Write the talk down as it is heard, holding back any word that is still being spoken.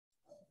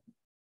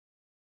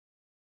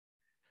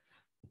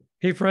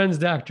Hey friends,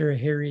 Dr.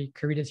 Harry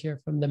Caritas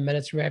here from the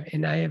Medicine Web,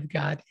 and I have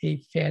got a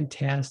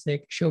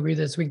fantastic show for you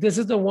this week. This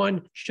is the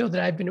one show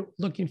that I've been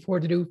looking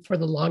forward to do for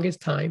the longest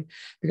time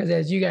because,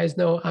 as you guys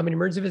know, I'm an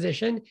emergency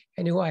physician,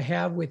 and who I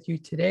have with you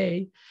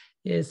today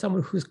is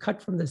someone who's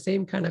cut from the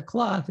same kind of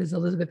cloth as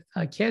Elizabeth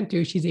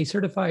Cantu. She's a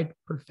certified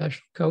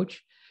professional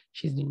coach.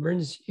 She's an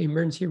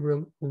emergency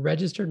room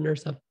registered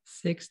nurse of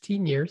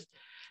 16 years.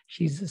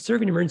 She's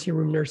serving emergency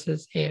room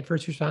nurses and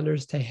first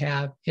responders to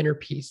have inner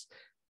peace,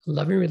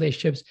 loving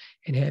relationships,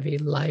 and have a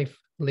life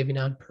living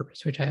on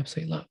purpose, which I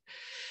absolutely love.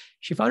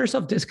 She found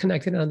herself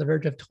disconnected and on the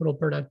verge of total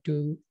burnout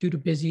due to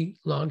busy,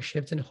 long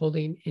shifts and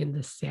holding in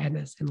the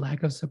sadness and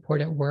lack of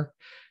support at work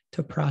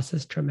to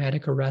process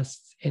traumatic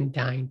arrests and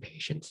dying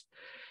patients.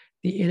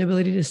 The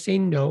inability to say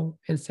no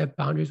and set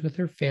boundaries with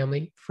her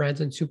family,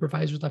 friends, and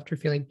supervisors left her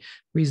feeling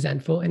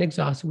resentful and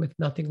exhausted with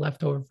nothing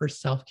left over for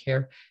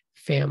self-care,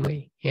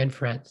 family, and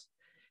friends.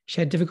 She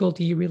had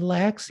difficulty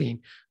relaxing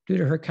due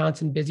to her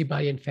constant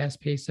busybody and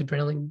fast-paced,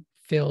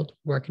 adrenaline-filled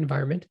work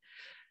environment.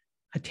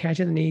 Attached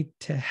to the need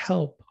to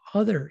help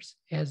others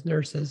as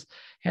nurses,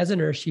 as a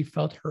nurse, she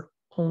felt her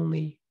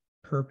only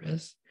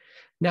purpose.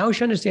 Now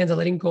she understands that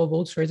letting go of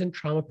old stories and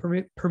trauma,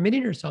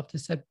 permitting herself to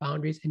set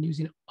boundaries and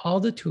using all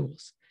the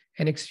tools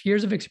and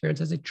years of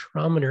experience as a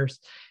trauma nurse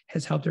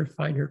has helped her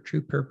find her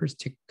true purpose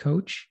to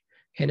coach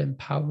and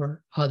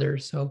empower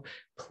others. So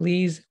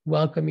please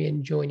welcome me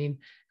in joining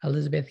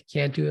Elizabeth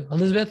Cantu.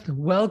 Elizabeth,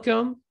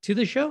 welcome to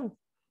the show.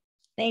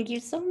 Thank you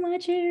so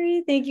much,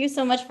 Harry. Thank you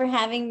so much for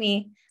having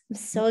me. I'm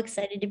so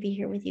excited to be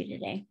here with you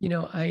today. You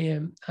know,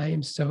 I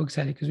am so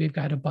excited because we've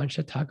got a bunch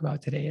to talk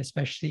about today,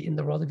 especially in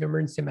the world of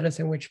emergency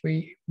medicine, which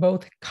we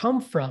both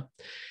come from.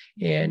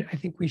 And I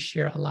think we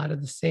share a lot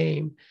of the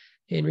same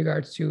in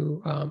regards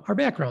to our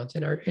backgrounds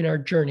and our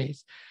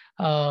journeys.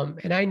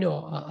 And I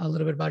know a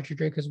little bit about your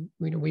journey because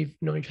we've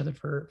known each other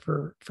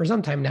for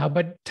some time now.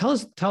 But tell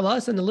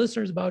us and the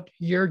listeners about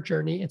your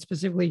journey and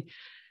specifically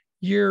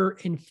your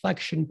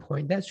inflection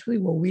point. That's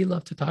really what we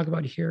love to talk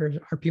about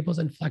here are people's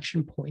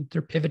inflection point,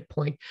 their pivot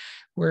point,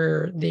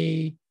 where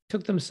they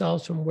took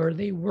themselves from where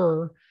they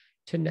were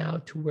to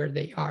now to where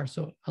they are.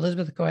 So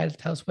Elizabeth, go ahead and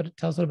tell us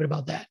a little bit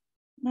about that.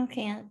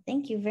 Okay,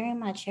 thank you very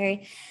much,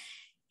 Harry.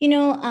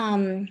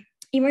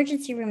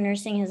 Emergency room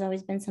nursing has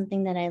always been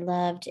something that I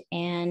loved.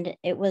 And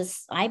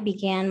I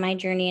began my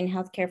journey in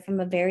healthcare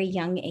from a very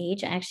young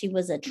age. I actually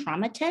was a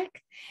trauma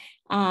tech.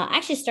 I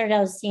actually started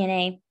out as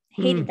CNA,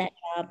 hated that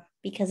job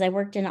because I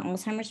worked in an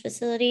Alzheimer's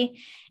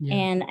facility. Yeah.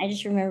 And I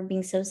just remember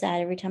being so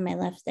sad every time I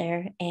left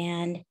there.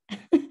 And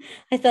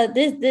I thought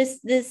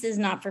this is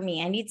not for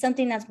me. I need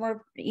something that's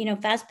more,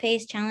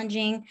 fast-paced,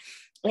 challenging.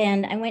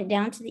 And I went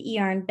down to the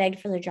ER and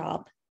begged for the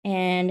job.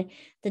 And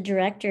the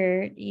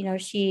director,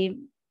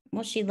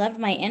 she loved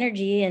my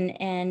energy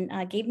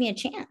and gave me a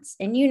chance.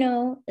 And,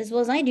 as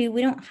well as I do,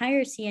 we don't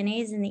hire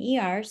CNAs in the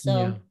ER.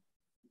 So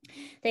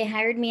they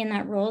hired me in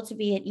that role to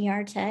be an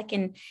ER tech.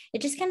 And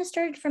it just kind of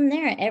started from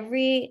there.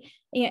 Every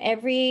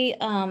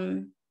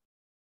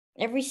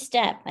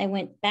step, I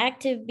went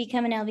back to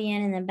become an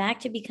LVN and then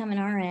back to become an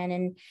RN.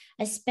 And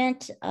I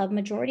spent a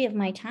majority of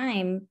my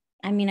time,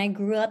 I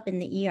grew up in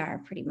the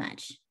ER pretty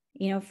much,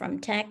 from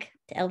tech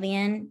to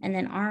LVN and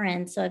then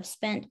RN. So I've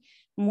spent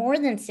more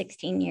than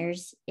 16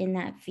 years in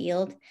that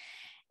field.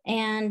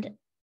 And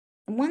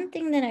one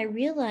thing that I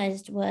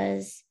realized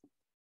was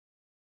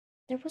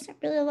there wasn't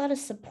really a lot of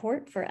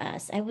support for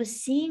us. I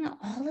was seeing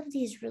all of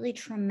these really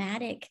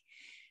traumatic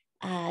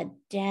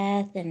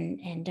death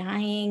and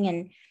dying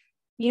and,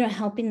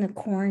 helping the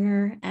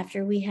coroner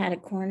after we had a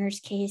coroner's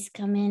case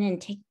come in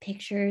and take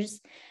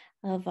pictures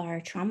of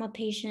our trauma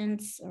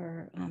patients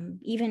or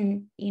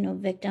even,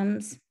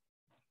 victims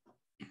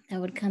that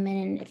would come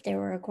in if there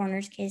were a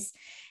coroner's case.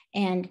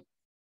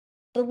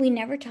 But we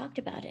never talked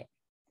about it.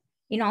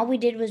 All we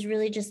did was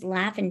really just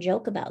laugh and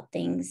joke about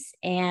things.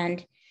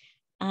 And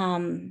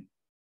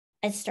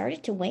it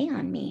started to weigh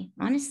on me,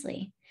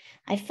 honestly.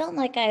 I felt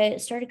like I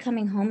started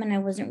coming home and I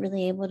wasn't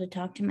really able to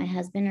talk to my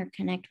husband or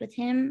connect with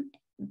him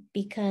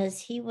because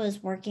he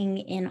was working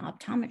in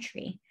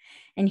optometry.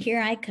 And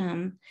here I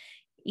come,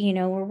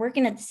 we're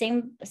working at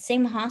the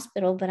same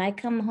hospital, but I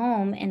come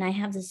home and I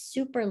have the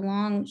super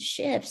long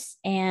shifts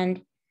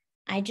and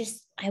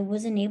I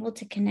wasn't able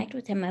to connect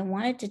with him. I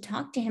wanted to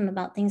talk to him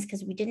about things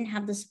because we didn't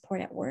have the support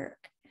at work.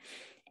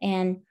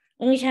 And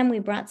anytime we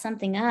brought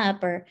something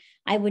up, or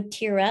I would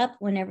tear up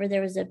whenever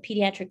there was a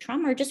pediatric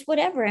trauma or just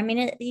whatever.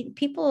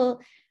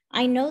 People,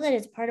 I know that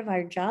it's part of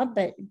our job,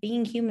 but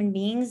being human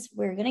beings,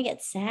 we're going to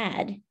get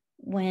sad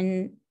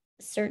when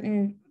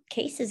certain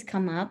cases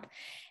come up.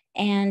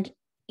 And,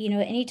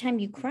 anytime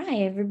you cry,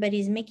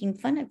 everybody's making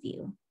fun of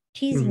you,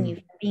 teasing you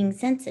for being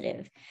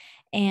sensitive.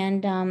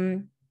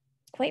 And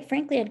quite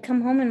frankly, I'd come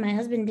home and my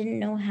husband didn't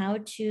know how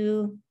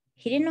to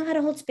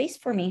hold space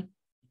for me.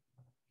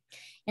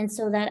 And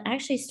so that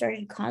actually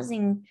started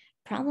causing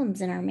problems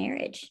in our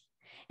marriage.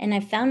 And I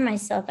found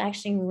myself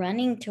actually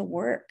running to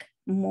work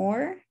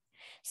more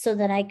so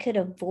that I could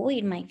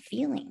avoid my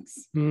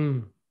feelings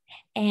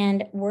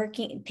and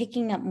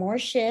picking up more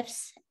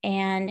shifts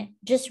and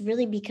just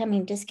really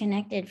becoming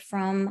disconnected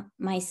from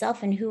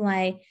myself and who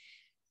I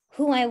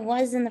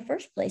was in the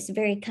first place, a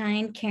very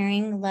kind,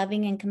 caring,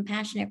 loving, and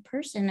compassionate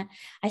person.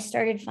 I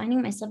started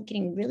finding myself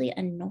getting really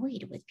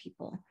annoyed with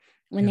people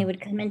when they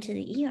would come into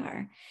the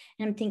ER.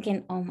 And I'm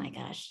thinking, oh my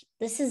gosh,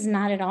 this is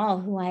not at all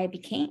who I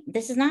became.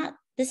 This is not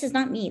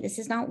me. This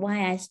is not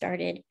why I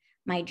started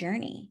my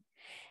journey.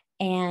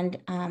 And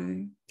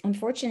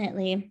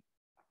unfortunately,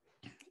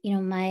 you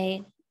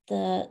know,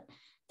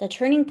 the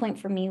turning point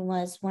for me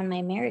was when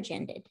my marriage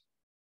ended.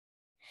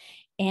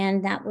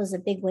 And that was a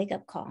big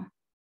wake-up call.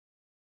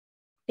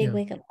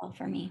 Wake-up call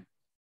for me.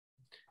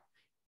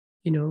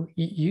 You know,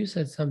 you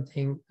said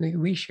something,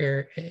 we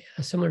share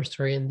a similar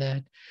story in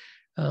that,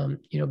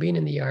 you know, being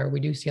in the ER, we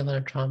do see a lot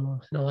of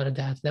trauma and a lot of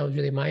death. That was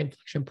really my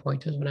inflection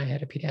point, was when I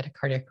had a pediatric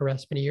cardiac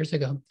arrest many years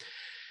ago.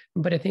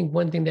 But I think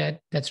one thing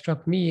that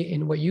struck me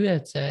in what you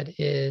had said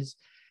is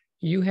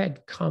you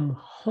had come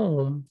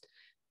home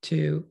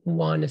to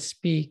want to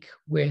speak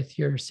with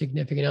your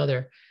significant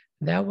other.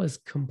 That was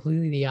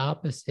completely the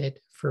opposite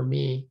for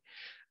me.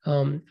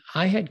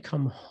 I had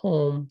come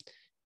home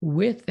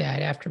with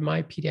that after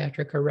my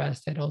pediatric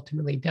arrest that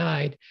ultimately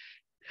died.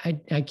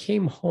 I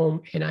came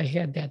home and I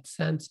had that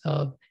sense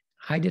of,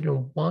 I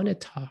didn't want to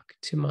talk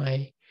to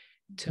my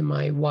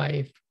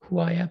wife, who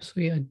I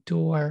absolutely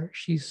adore.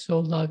 She's so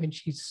loving.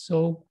 She's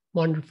so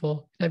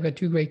wonderful. I've got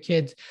 2 great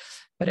kids,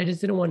 but I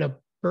just didn't want to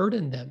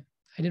burden them.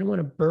 I didn't want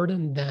to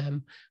burden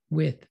them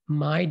with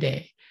my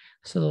day.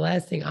 So the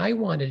last thing I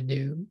wanted to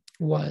do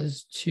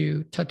was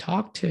to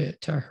talk to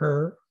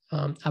her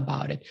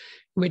about it,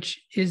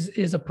 which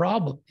is a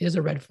problem, is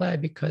a red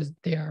flag, because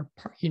they are,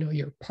 you know,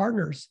 your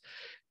partners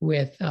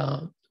with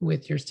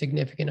your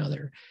significant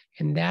other.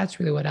 And that's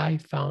really what I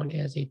found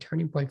as a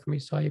turning point for me.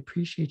 So I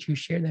appreciate you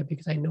sharing that,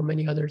 because I know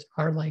many others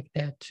are like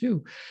that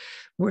too,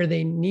 where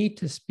they need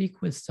to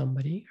speak with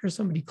somebody or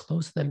somebody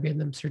close to them, being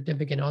them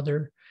significant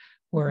other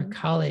or a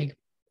colleague.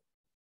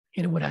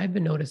 And what I've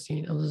been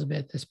noticing,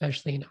 Elizabeth,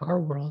 especially in our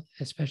world,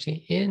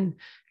 especially in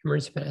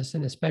emergency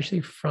medicine,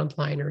 especially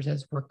frontliners,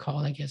 as we're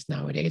called, I guess,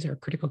 nowadays, or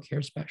critical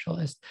care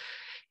specialists,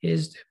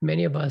 is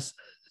many of us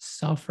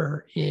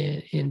suffer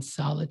in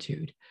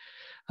solitude,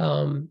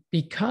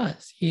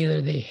 because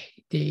either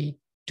they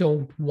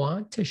don't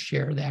want to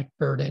share that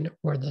burden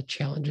or the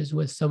challenges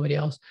with somebody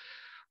else,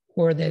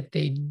 or that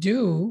they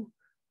do,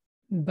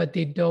 but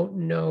they don't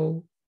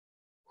know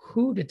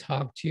who to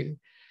talk to.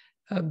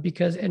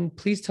 Because, and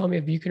please tell me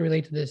if you can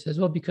relate to this as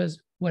well,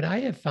 because what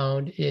I have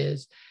found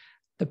is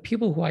the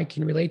people who I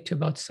can relate to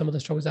about some of the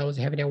struggles I was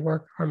having at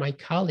work are my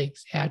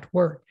colleagues at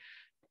work.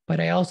 But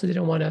I also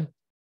didn't want to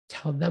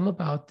tell them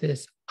about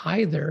this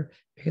either,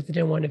 because I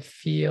didn't want to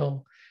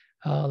feel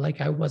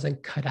like I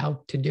wasn't cut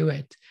out to do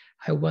it.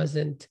 I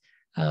wasn't,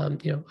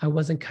 I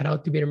wasn't cut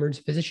out to be an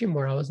emergency physician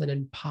more. I was an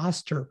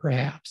imposter,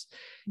 perhaps.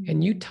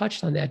 And you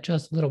touched on that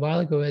just a little while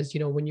ago, as,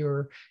 when you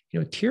were,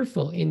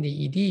 tearful in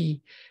the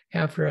ED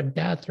after a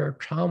death or a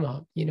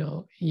trauma,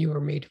 you were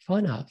made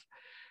fun of.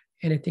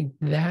 And I think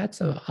that's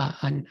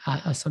something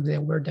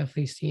that we're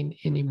definitely seeing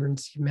in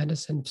emergency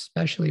medicine,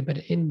 especially, but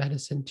in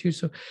medicine too.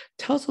 So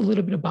tell us a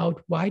little bit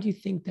about, why do you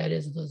think that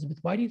is, Elizabeth?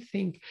 Why do you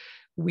think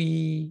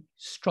we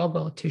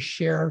struggle to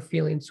share our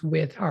feelings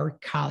with our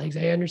colleagues?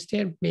 I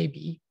understand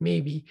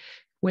maybe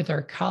with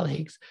our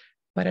colleagues,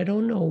 but I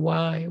don't know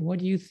why. What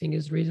do you think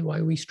is the reason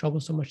why we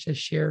struggle so much to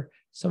share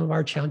some of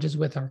our challenges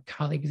with our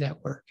colleagues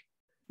at work?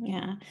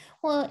 Yeah,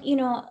 well,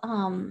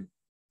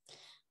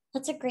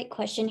 that's a great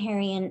question,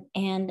 Harry.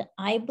 And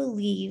I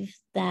believe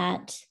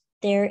that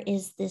there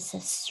is this a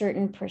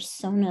certain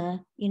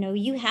persona,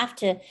 you have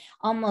to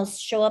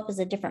almost show up as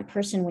a different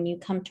person when you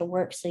come to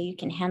work, so you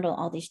can handle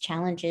all these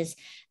challenges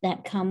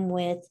that come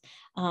with,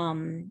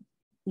 the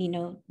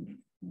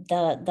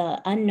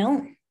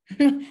unknown.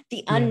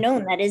 The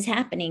unknown that is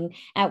happening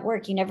at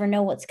work. You never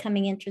know what's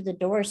coming in through the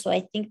door. So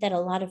I think that a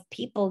lot of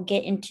people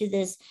get into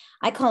this,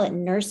 I call it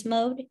nurse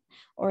mode,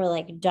 or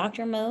like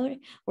doctor mode,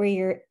 where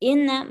you're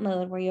in that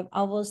mode where you've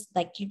almost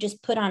like, you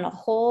just put on a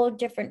whole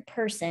different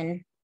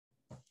person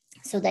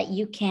so that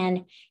you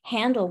can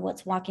handle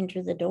what's walking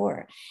through the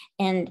door.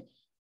 And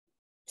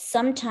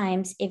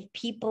sometimes if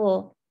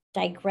people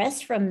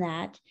digress from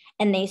that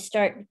and they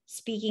start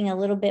speaking a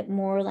little bit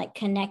more, like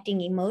connecting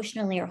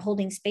emotionally or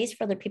holding space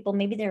for other people,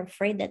 maybe they're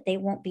afraid that they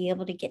won't be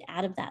able to get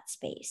out of that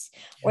space,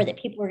 or that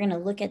people are going to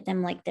look at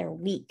them like they're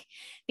weak,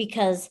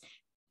 because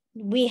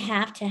we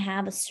have to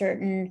have a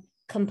certain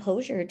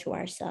composure to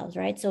ourselves,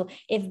 right? So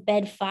if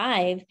bed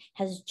 5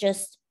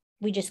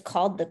 we just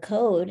called the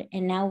code,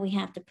 and now we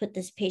have to put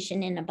this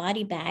patient in a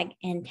body bag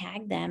and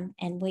tag them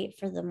and wait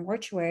for the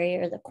mortuary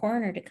or the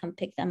coroner to come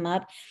pick them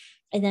up.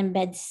 And then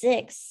bed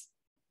 6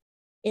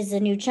 is a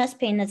new chest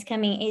pain that's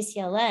coming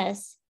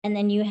ACLS. And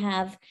then you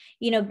have,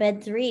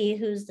 bed 3,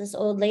 who's this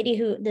little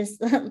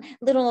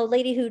old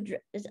lady who,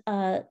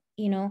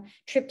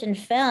 tripped and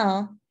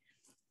fell.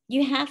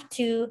 You have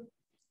to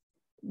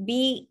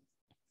be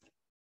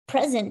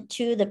present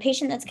to the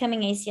patient that's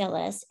coming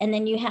ACLS. And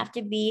then you have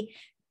to be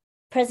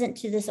present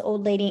to this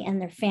old lady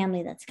and their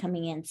family that's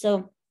coming in.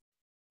 So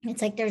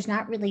It's like there's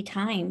not really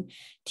time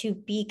to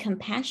be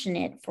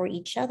compassionate for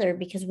each other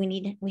because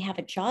we have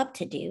a job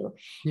to do.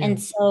 Yeah.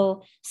 And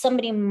so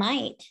somebody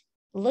might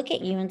look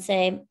at you and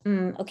say,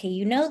 okay,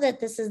 you know that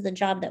this is the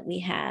job that we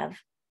have.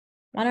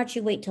 Why don't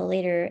you wait till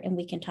later and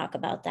we can talk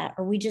about that?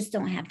 Or we just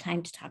don't have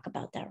time to talk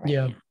about that right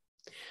now.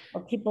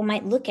 Or people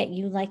might look at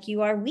you like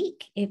you are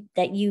weak,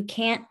 that you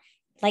can't,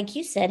 like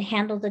you said,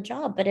 handle the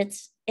job, but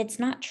it's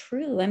not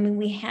true. I mean,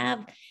 we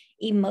have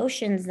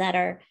emotions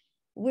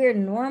we're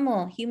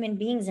normal human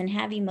beings and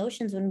have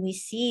emotions when we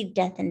see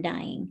death and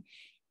dying.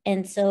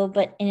 And so,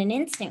 but in an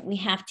instant, we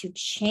have to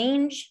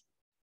change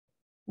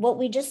what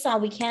we just saw.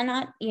 We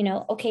cannot,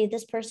 okay,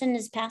 this person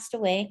has passed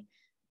away.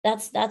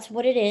 That's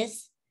what it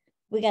is.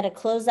 We got to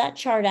close that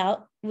chart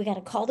out. We got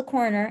to call the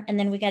coroner, and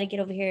then we got to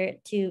get over here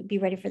to be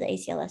ready for the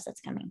ACLS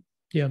that's coming.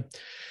 Yeah.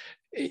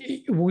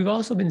 We've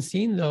also been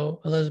seeing, though,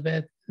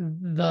 Elizabeth,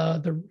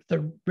 the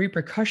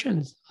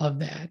repercussions of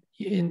that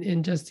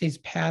in just these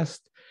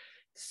past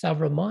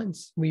several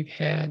months. We've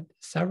had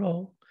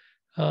several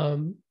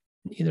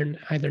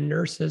either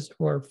nurses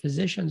or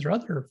physicians or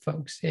other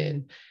folks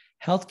in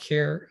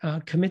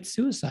healthcare commit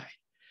suicide.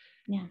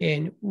 Yeah.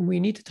 And we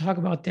need to talk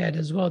about that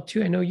as well,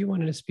 too. I know you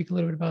wanted to speak a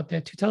little bit about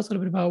that, too. Tell us a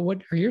little bit about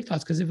what are your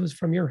thoughts, because it was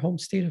from your home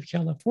state of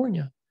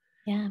California.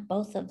 Yeah,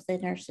 both of the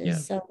nurses. Yeah.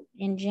 So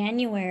in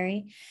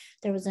January,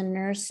 there was a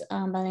nurse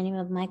by the name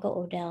of Michael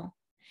Odell,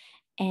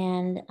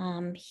 and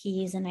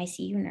he's an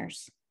ICU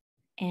nurse,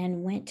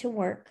 and went to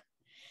work.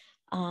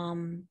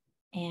 And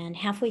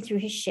halfway through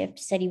his shift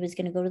said he was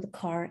going to go to the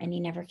car, and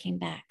he never came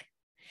back.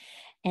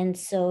 And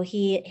so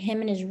him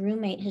and his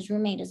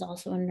roommate is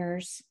also a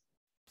nurse,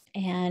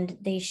 and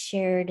they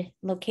shared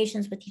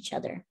locations with each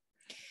other.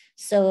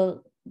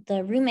 So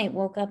the roommate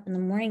woke up in the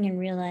morning and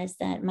realized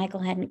that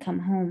Michael hadn't come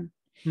home.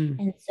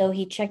 And so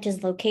he checked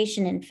his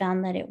location and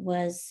found that it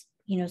was,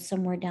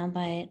 somewhere down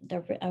by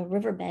a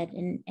riverbed.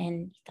 And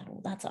he thought,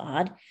 well, that's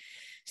odd.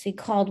 So he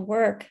called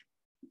work,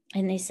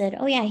 and they said,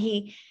 oh yeah,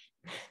 he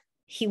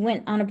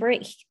went on a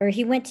break, or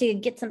he went to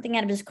get something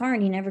out of his car,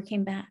 and he never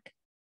came back.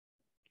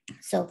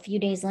 So a few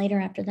days later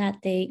after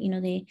that,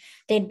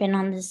 they'd been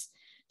on this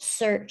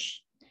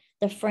search.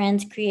 The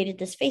friends created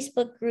this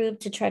Facebook group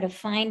to try to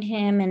find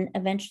him, and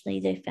eventually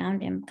they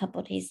found him a couple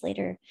of days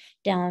later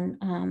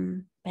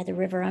down by the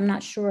river. I'm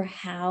not sure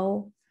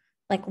how,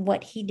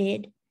 what he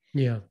did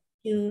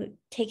to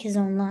take his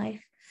own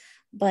life,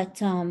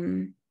 but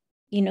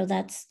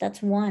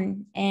that's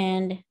one.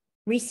 And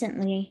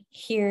recently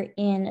here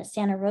in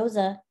Santa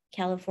Rosa,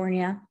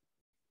 California,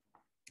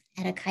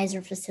 at a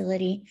Kaiser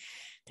facility,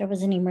 there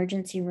was an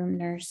emergency room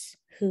nurse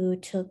who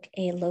took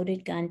a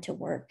loaded gun to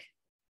work.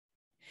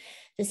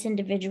 This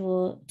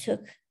individual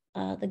took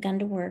the gun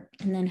to work,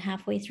 and then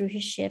halfway through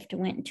his shift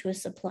went into a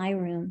supply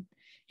room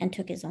and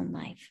took his own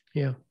life.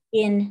 Yeah.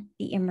 In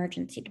the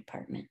emergency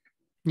department.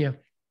 Yeah.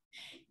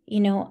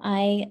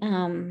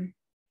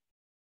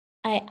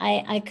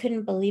 I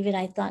couldn't believe it.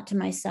 I thought to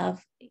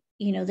myself,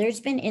 there's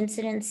been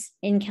incidents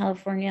in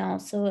California,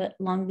 also at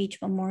Long Beach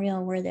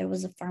Memorial, where there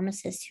was a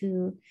pharmacist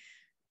who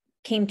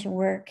came to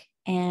work,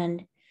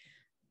 and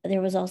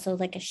there was also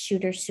like a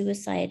shooter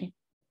suicide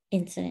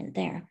incident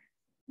there,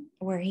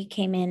 where he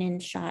came in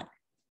and shot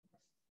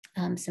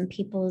some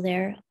people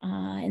there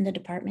in the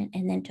department,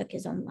 and then took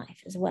his own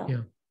life as well.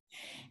 Yeah.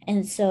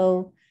 And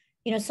so,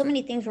 so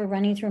many things were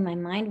running through my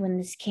mind when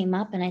this came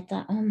up, and I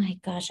thought, oh my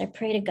gosh, I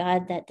pray to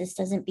God that this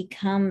doesn't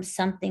become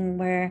something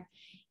where,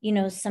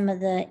 some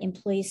of the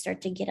employees start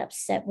to get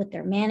upset with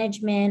their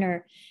management,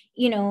 or,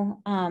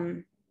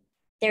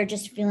 they're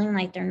just feeling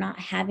like they're not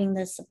having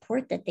the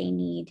support that they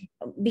need.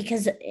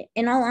 Because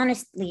in all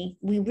honesty,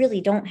 we really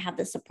don't have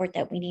the support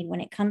that we need when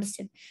it comes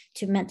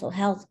to mental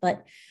health.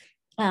 But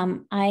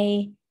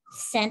I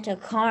sent a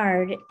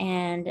card,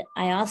 and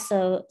I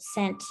also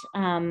sent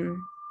oh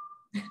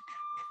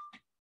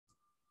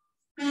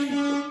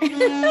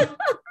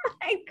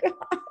my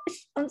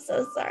gosh, I'm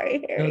so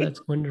sorry, Harry. No,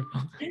 that's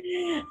wonderful.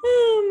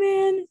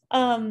 Oh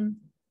man.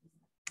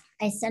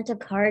 I sent a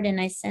card, and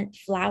I sent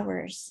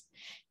flowers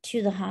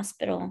to the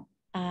hospital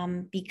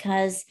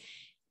because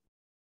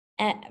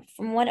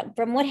from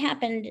what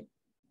happened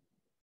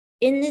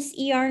in this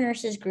ER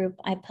nurses group,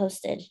 I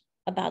posted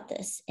about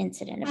this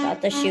incident,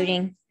 about the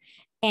shooting.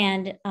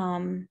 And oh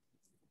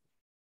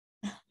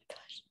my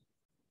gosh,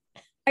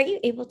 are you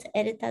able to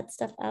edit that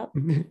stuff out?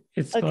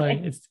 It's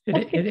okay. Fine.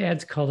 It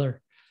adds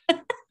color.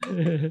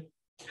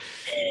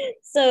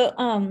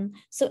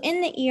 So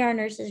in the ER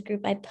nurses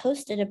group, I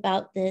posted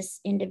about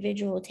this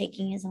individual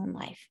taking his own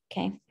life.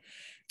 Okay.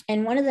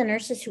 And one of the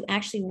nurses who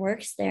actually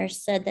works there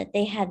said that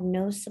they had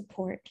no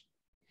support,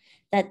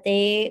 that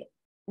they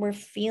were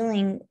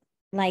feeling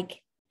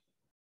like,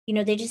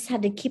 they just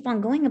had to keep on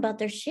going about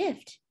their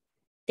shift.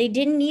 They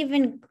didn't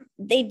even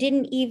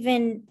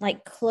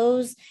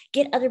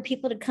get other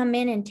people to come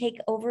in and take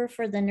over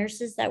for the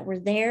nurses that were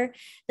there.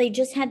 They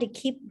just had to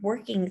keep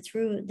working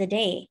through the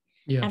day.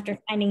 Yeah. After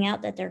finding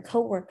out that their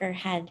coworker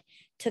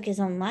took his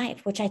own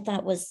life, which I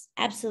thought was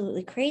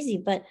absolutely crazy.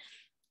 But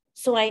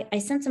so I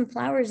sent some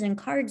flowers and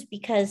cards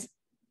because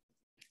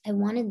I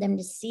wanted them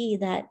to see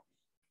that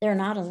they're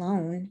not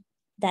alone,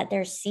 that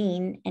they're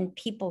seen and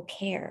people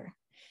care,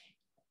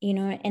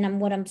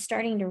 and what I'm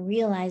starting to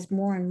realize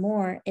more and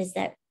more is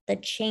that the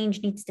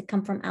change needs to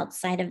come from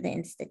outside of the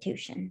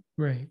institution,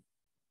 Right.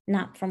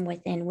 not from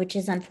within, which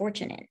is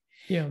unfortunate.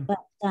 Yeah. But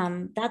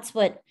that's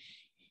what,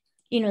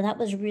 that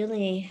was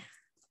really,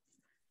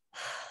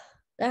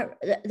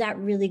 that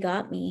really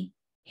got me,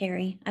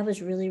 Harry. I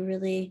was really,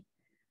 really,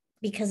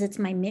 because it's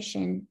my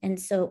mission. And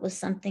so it was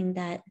something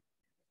that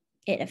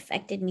it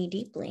affected me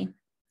deeply,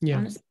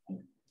 honestly.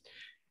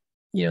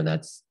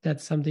 That's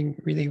something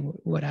really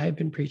what I've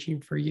been preaching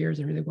for years,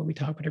 and really what we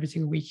talk about every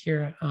single week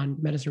here on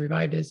Medicine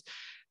Revived is,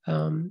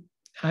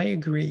 I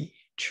agree,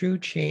 true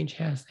change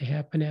has to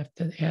happen at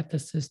the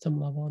system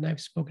level, and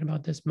I've spoken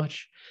about this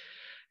much.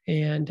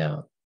 And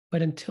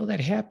but until that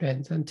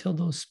happens, until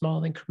those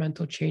small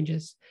incremental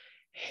changes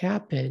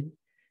happen,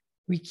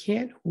 we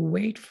can't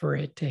wait for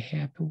it to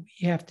happen.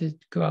 We have to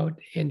go out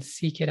and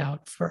seek it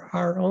out for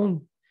our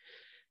own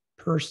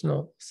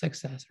personal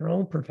success, our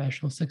own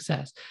professional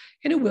success.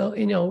 And it will,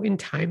 in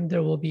time,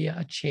 there will be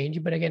a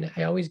change. But again,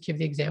 I always give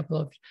the example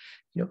of,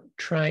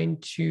 trying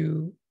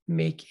to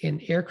make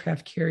an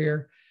aircraft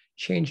carrier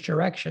change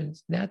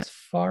directions. That's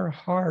far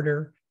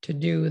harder to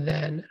do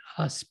than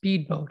a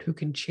speedboat who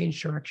can change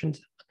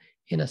directions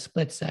in a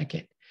split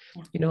second.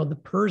 Yeah. The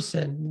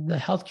person, the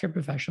healthcare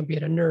professional, be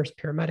it a nurse,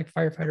 paramedic,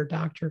 firefighter,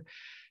 doctor,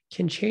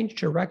 can change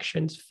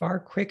directions far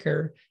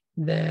quicker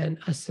than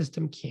a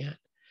system can.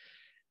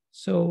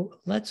 So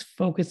let's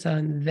focus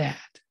on that.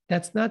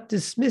 That's not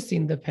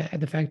dismissing the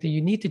fact that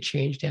you need to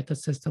change at the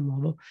system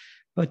level,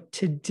 but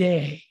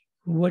today,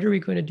 what are we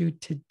going to do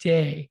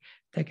today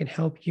that can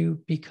help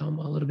you become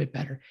a little bit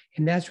better?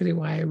 And that's really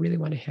why I really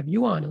want to have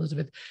you on,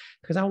 Elizabeth,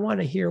 because I want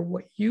to hear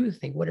what you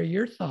think. What are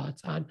your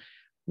thoughts on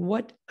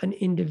what an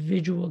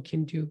individual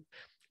can do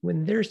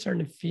when they're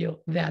starting to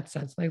feel that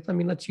sense?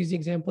 Let's use the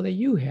example that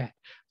you had.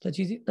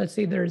 Let's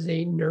say there's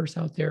a nurse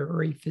out there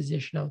or a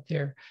physician out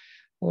there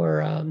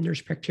or a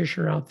nurse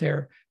practitioner out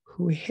there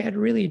who had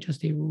really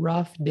just a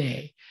rough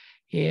day,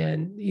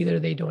 and either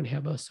they don't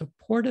have a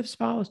supportive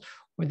spouse,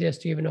 or they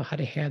just don't even know how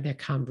to have that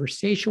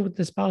conversation with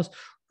the spouse,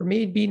 or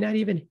maybe not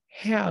even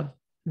have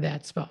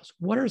that spouse.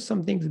 What are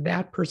some things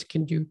that person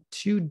can do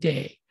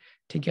today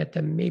to get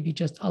them maybe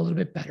just a little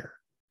bit better?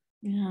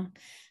 Yeah,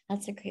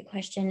 that's a great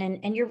question.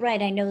 And you're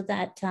right. I know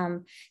that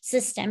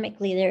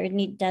systemically there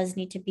does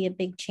need to be a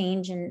big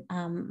change. And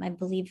I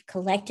believe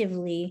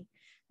collectively,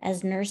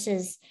 as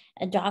nurses,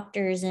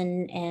 doctors,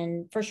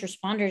 and first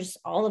responders,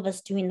 all of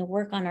us doing the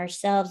work on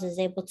ourselves is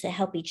able to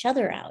help each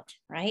other out,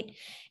 right?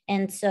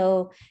 And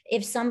so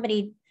if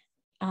somebody,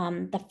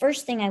 the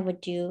first thing I would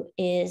do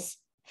is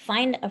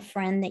find a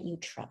friend that you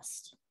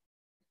trust,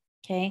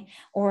 okay?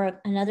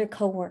 Or another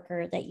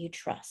coworker that you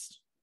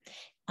trust,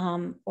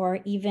 or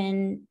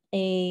even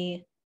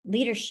a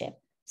leadership,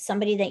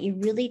 somebody that you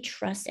really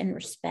trust and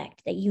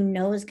respect, that you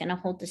know is going to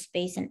hold the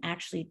space and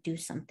actually do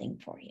something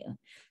for you.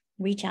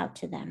 Reach out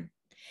to them.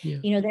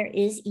 Yeah. There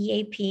is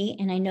EAP,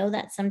 and I know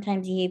that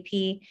sometimes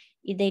EAP,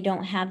 they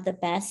don't have the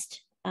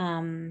best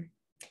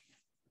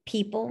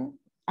people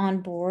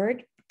on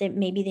board, that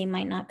maybe they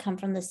might not come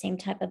from the same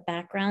type of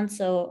background.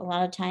 So a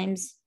lot of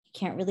times you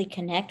can't really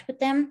connect with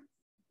them.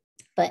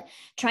 But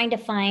trying to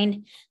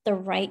find the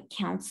right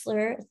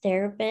counselor,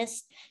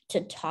 therapist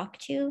to talk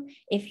to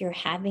if you're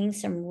having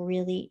some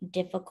really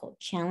difficult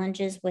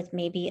challenges with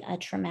maybe a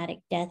traumatic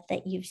death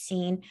that you've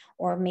seen,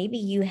 or maybe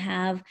you're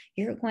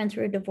going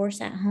through a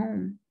divorce at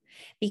home,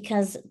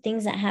 because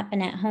things that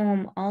happen at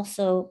home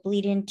also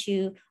bleed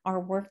into our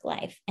work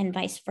life and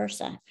vice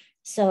versa.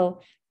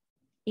 So,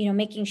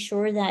 making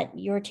sure that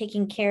you're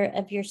taking care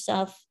of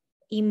yourself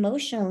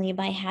emotionally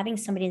by having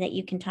somebody that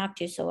you can talk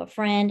to. So a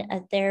friend,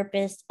 a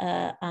therapist,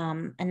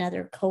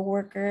 another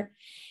coworker,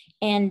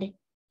 and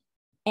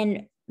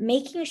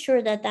making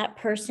sure that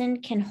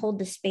person can hold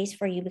the space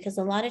for you, because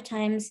a lot of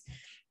times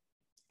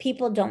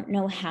people don't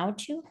know how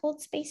to hold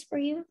space for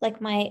you.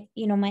 Like my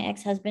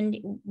ex-husband,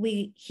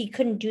 he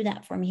couldn't do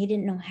that for me. He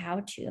didn't know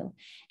how to.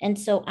 And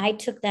so I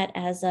took that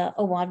as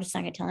well, I'm just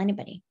not gonna tell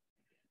anybody.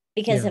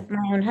 Because if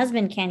my own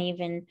husband can't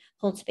even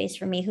hold space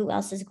for me, who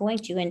else is going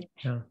to? And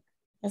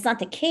that's not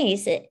the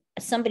case.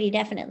 Somebody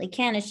definitely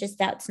can. It's just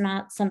that's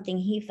not something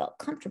he felt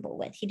comfortable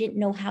with. He didn't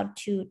know how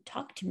to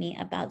talk to me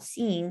about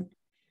seeing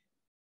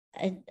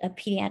a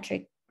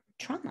pediatric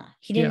trauma.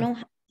 He didn't know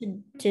how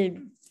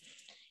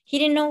he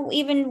didn't know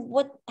even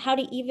how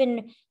to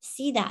even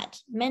see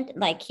that meant.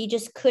 Like, he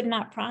just could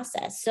not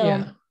process.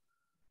 So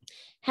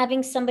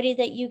having somebody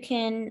that you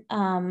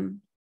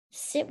can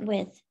sit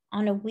with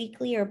on a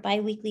weekly or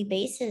bi-weekly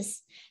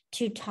basis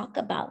to talk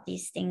about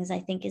these things, I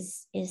think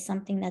is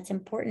something that's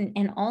important.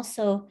 And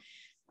also,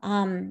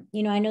 I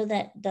know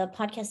that the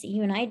podcast that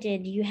you and I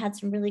did, you had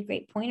some really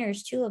great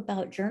pointers too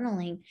about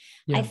journaling.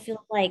 I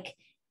feel like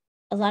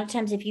a lot of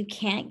times if you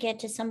can't get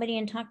to somebody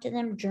and talk to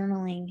them,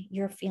 journaling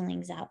your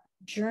feelings out,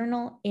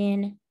 journal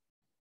in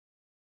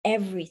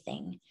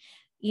everything,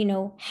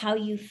 how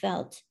you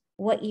felt,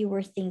 what you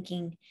were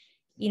thinking.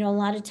 A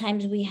lot of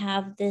times we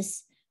have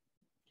this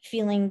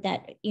feeling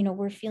that,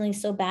 we're feeling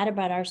so bad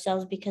about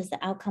ourselves because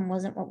the outcome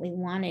wasn't what we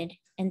wanted.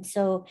 And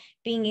so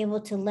being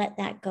able to let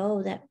that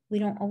go, that we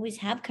don't always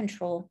have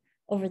control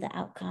over the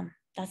outcome.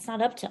 That's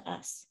not up to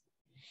us.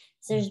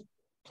 So there's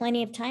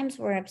plenty of times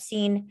where I've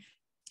seen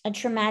a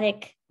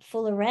traumatic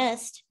full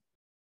arrest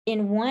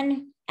in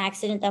one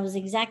accident that was the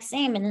exact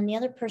same, and then the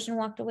other person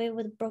walked away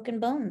with broken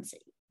bones.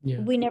 Yeah.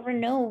 We never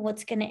know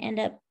what's going to end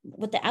up,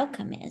 what the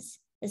outcome is.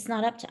 It's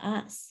not up to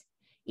us,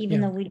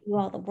 even though we do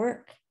all the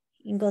work.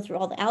 You can go through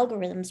all the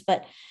algorithms,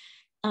 but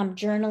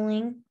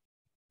journaling.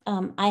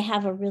 I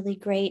have a really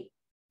great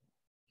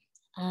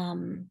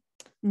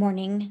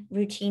morning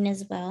routine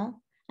as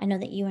well. I know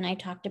that you and I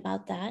talked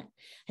about that.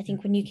 I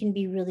think when you can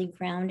be really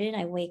grounded,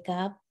 I wake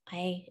up,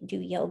 I do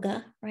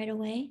yoga right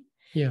away.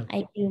 Yeah.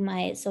 I do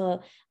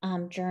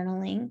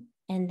journaling,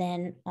 and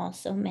then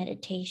also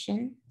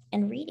meditation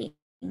and reading.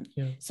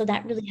 Yeah. So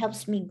that really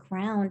helps me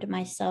ground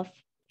myself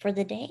for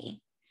the day.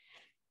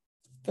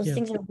 Those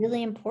things are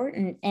really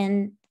important.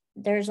 And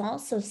there's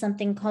also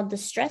something called the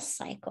stress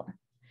cycle.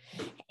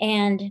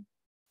 And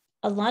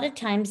a lot of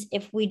times,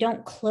 if we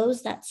don't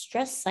close that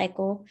stress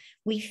cycle,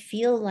 we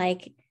feel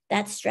like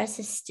that stress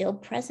is still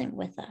present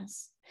with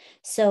us.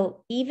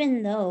 So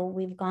even though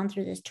we've gone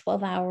through this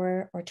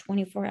 12-hour or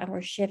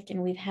 24-hour shift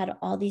and we've had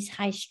all these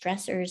high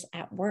stressors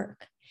at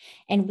work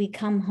and we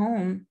come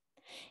home,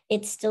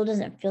 it still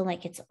doesn't feel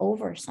like it's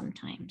over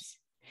sometimes.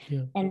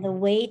 Yeah. And the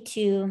way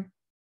to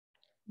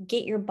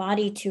get your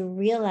body to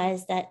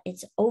realize that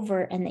it's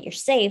over and that you're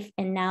safe,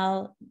 and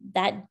now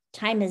that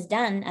time is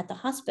done at the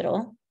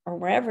hospital or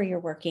wherever you're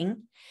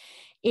working,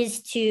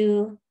 is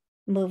to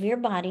move your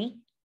body.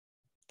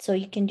 So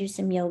you can do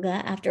some yoga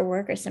after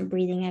work or some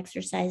breathing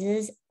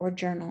exercises, or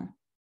journal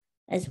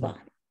as well.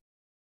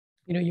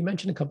 You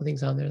mentioned a couple of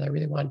things on there that I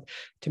really want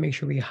to make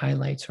sure we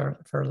highlight for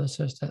our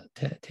listeners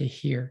to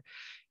hear,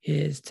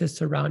 is to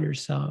surround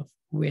yourself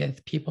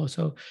with people.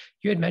 So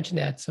you had mentioned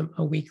that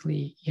a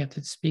weekly, you have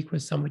to speak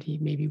with somebody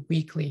maybe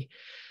weekly.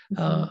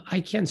 Mm-hmm.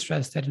 I can't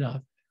stress that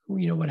enough.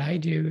 What I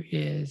do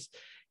is,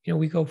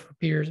 we go for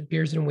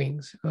beers and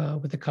wings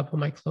with a couple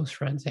of my close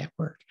friends at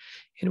work.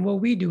 And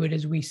what we do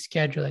is we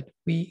schedule it.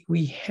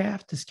 We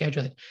have to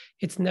schedule it.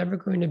 It's never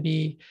going to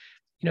be,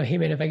 hey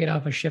man, if I get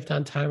off a shift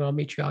on time, I'll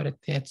meet you out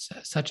at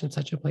such and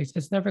such a place.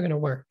 It's never going to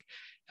work.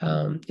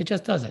 It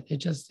just doesn't. It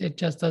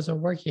just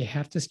doesn't work. You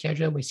have to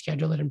schedule it. We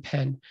schedule it in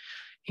pen,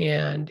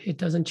 and it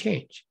doesn't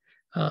change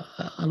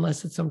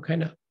unless it's some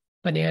kind of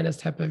bananas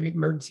type of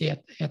emergency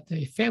at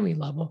the family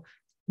level,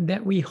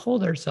 that we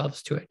hold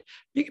ourselves to it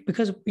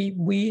because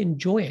we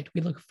enjoy it. We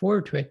look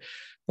forward to it,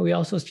 but we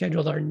also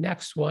scheduled our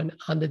next one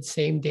on the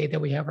same day that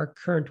we have our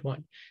current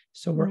one.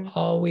 So we're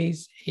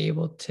always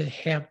able to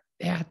have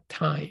that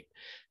time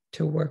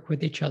to work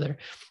with each other.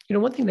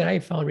 One thing that I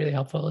found really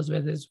helpful,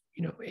 Elizabeth, is,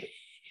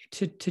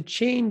 to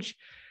change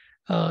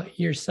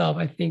yourself.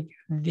 I think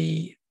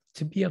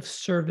to be of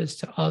service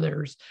to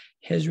others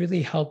has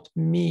really helped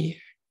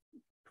me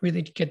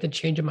really get the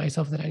change in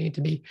myself that I need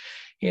to be.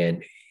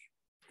 And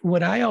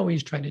what I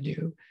always try to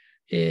do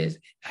is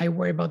I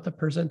worry about the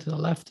person to the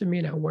left of me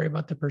and I worry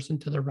about the person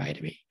to the right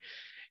of me.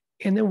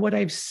 And then what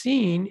I've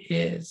seen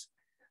is,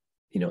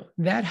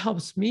 that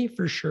helps me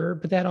for sure,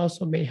 but that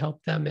also may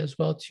help them as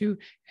well too.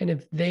 And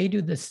if they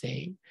do the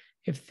same,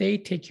 if they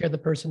take care of the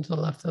person to the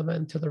left of them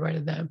and to the right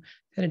of them,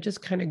 then it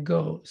just kind of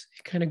goes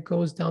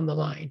down the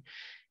line.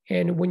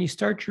 And when you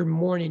start your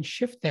morning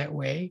shift that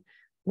way,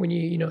 when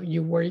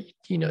you worry,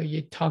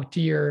 you talk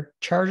to your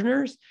charge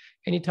nurse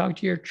and you talk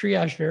to your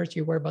triage nurse,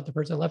 you worry about the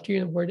person left of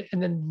you,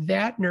 and then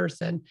that nurse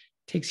then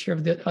takes care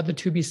of the other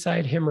two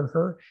beside him or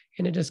her.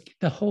 And it just,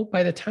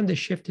 by the time the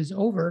shift is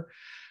over,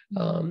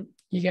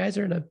 you guys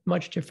are in a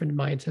much different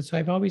mindset. So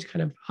I've always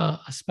kind of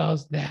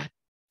espoused that.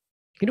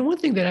 One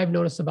thing that I've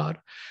noticed about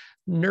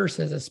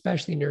nurses,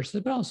 especially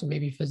nurses, but also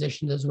maybe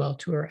physicians as well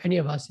too, or any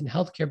of us in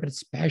healthcare, but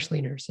especially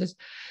nurses,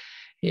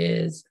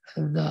 is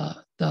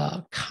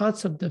the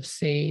concept of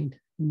saying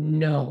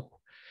no.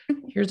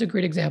 Here's a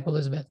great example,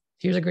 Elizabeth.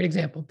 Here's a great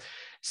example.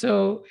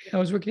 So I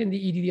was working in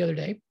the ED the other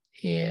day,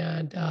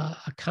 and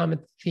a common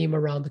theme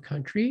around the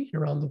country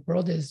and around the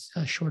world is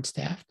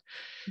short-staffed.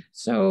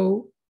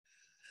 So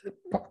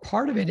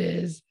part of it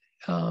is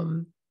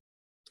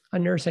a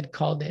nurse had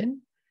called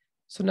in.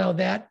 So now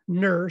that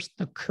nurse,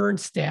 the current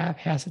staff,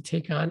 has to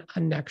take on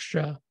an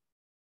extra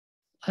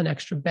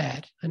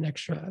bed, and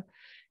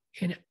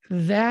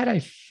that I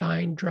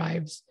find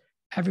drives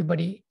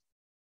everybody.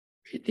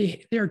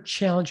 They're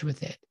challenged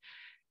with it.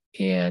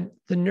 And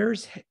the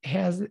nurse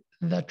has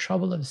the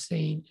trouble of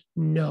saying,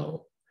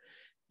 no,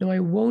 I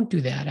won't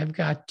do that. I've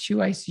got 2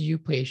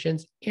 ICU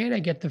patients and I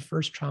get the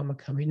first trauma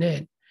coming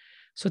in.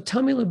 So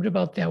tell me a little bit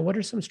about that. What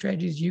are some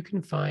strategies you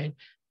can find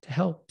to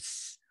help,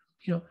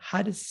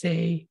 how to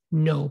say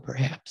no,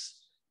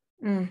 perhaps?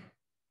 Yeah,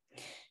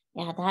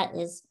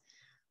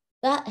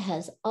 that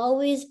has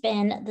always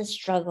been the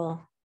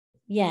struggle.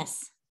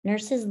 Yes,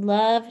 nurses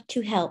love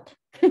to help.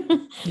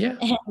 Yeah.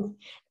 And,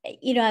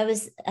 I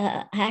was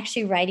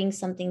actually writing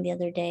something the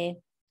other day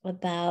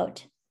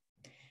about,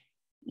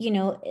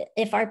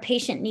 if our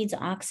patient needs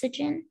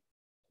oxygen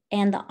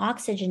and the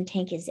oxygen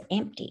tank is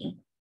empty,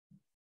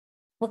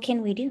 what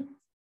can we do?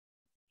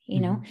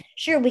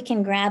 Sure, we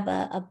can grab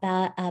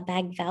a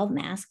bag valve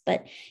mask,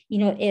 but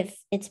if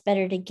it's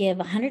better to give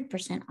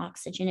 100%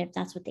 oxygen, if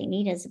that's what they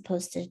need, as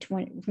opposed to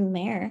 20 room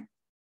air,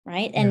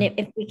 right? And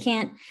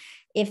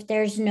if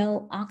there's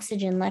no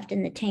oxygen left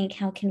in the tank,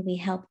 how can we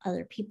help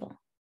other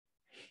people?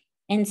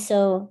 And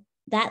so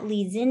that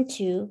leads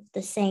into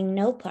the saying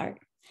no part.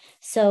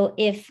 So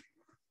if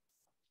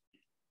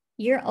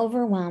you're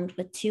overwhelmed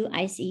with 2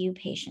 ICU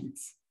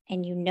patients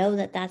and you know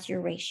that that's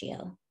your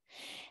ratio,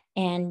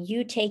 and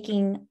you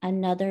taking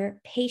another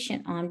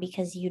patient on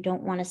because you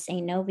don't want to say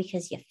no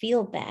because you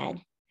feel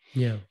bad.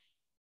 Yeah.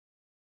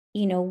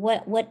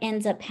 What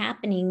ends up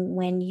happening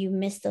when you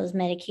miss those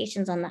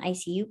medications on the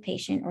ICU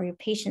patient, or your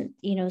patient,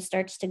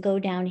 starts to go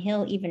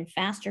downhill even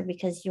faster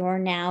because you're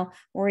now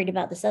worried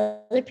about this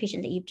other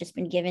patient that you've just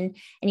been given,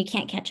 and you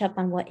can't catch up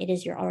on what it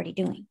is you're already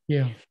doing.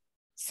 Yeah.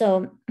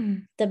 So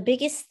the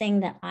biggest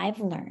thing that I've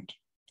learned,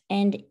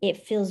 and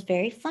it feels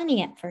very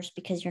funny at first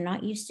because you're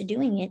not used to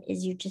doing it,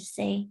 is you just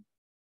say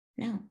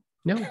no.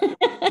 No,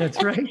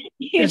 that's right.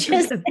 You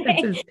just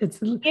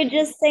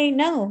say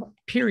no.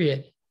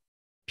 Period.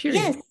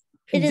 Yes,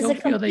 and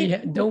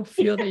don't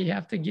feel that you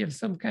have to give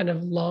some kind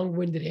of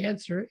long-winded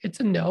answer. It's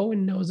a no,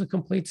 and no is a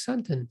complete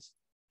sentence.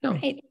 No.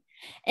 Right.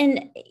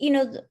 And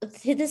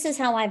this is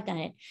how I've done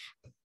it.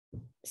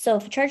 So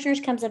if a charge nurse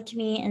comes up to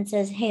me and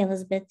says, "Hey,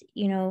 Elizabeth,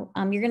 you're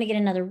going to get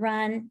another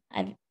run,"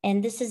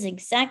 and this is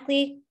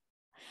exactly,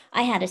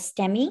 I had a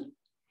STEMI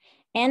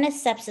and a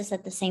sepsis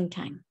at the same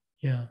time.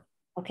 Yeah.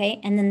 Okay.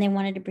 And then they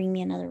wanted to bring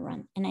me another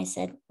run. And I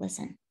said,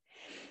 "Listen,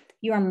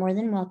 you are more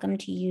than welcome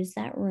to use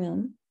that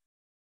room.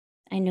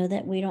 I know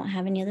that we don't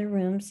have any other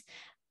rooms,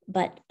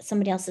 but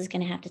somebody else is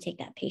going to have to take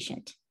that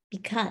patient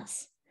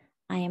because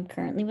I am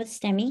currently with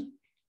STEMI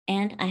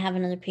and I have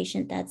another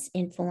patient that's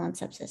in full-on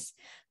sepsis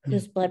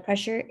whose blood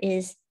pressure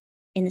is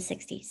in the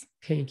 60s.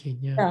 Tanking,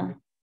 yeah. So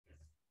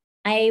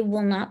I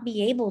will not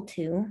be able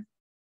to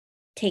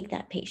take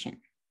that patient."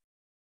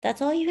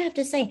 That's all you have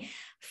to say.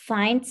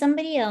 Find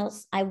somebody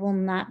else. I will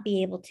not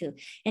be able to.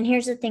 And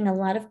here's the thing. A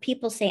lot of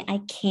people say, "I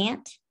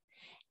can't."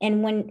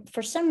 And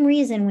for some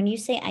reason, when you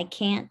say "I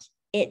can't,"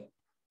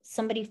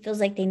 somebody feels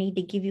like they need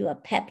to give you a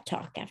pep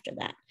talk after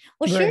that.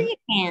 Well, right. Sure you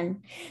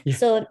can. Yeah.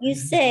 So if you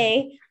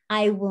say,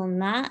 "I will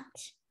not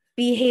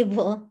be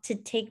able to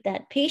take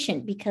that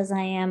patient because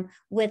I am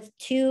with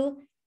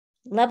 2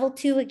 level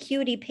 2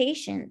 acuity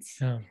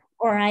patients,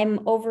 or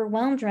I'm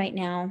overwhelmed right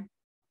now,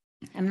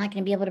 I'm not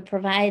going to be able to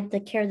provide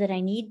the care that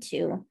I need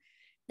to,"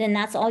 then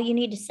that's all you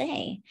need to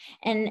say.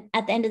 And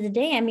at the end of the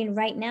day,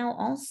 right now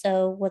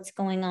also what's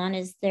going on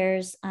is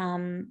there's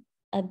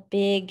a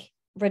big,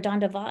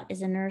 Redonda Vaught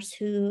is a nurse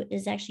who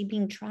is actually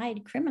being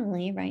tried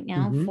criminally right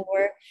now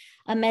for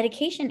a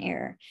medication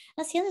error.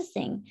 That's the other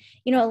thing.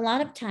 A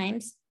lot of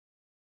times,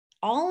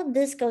 all of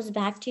this goes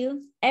back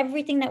to,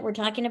 everything that we're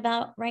talking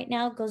about right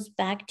now goes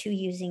back to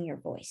using your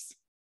voice.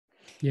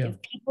 Yeah.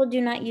 If people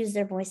do not use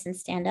their voice and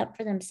stand up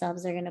for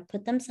themselves, they're going to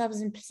put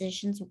themselves in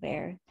positions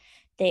where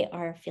they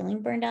are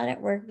feeling burned out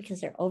at work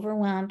because they're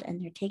overwhelmed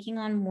and they're taking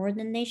on more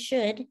than they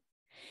should.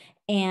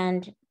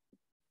 Or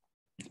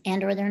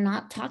they're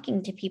not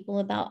talking to people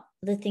about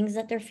the things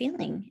that they're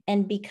feeling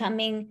and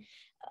becoming,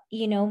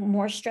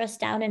 more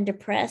stressed out and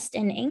depressed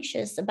and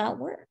anxious about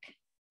work.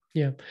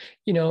 Yeah.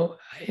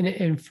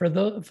 And for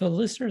the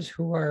listeners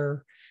who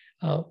are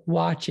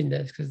watching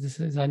this, because this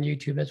is on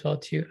YouTube as well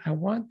too, I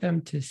want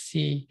them to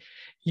see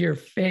your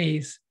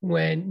face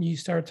when you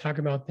start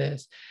talking about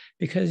this,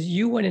 because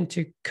you went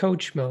into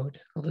coach mode,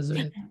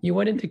 Elizabeth. You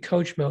went into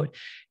coach mode,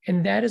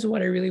 and that is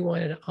what I really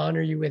wanted to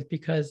honor you with,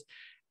 because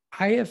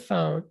I have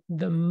found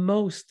the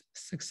most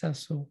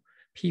successful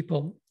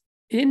people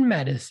in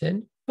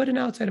medicine, but in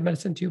outside of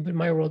medicine too, but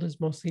my world is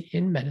mostly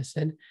in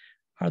medicine,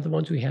 are the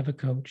ones who have a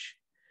coach.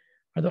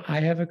 Although I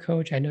have a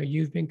coach, I know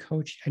you've been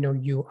coached, I know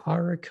you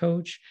are a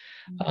coach.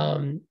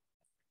 I'm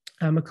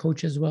a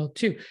coach as well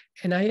too.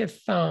 And I have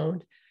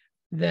found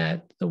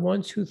that the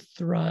ones who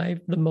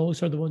thrive the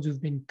most are the ones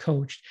who've been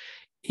coached.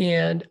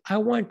 And I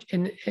want,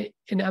 and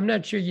I'm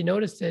not sure you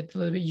noticed it a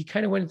little bit, you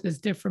kind of went into this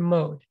different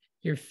mode.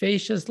 Your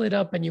face just lit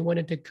up and you went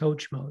into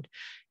coach mode.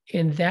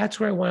 And that's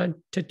where I want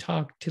to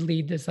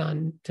lead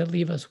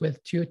us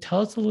with, to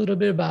tell us a little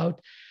bit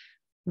about,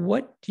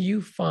 what do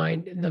you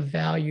find the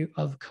value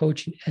of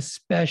coaching,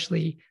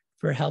 especially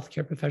for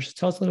healthcare professionals?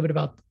 Tell us a little bit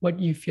about what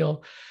you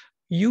feel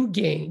you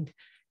gained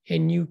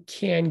and you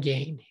can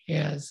gain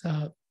as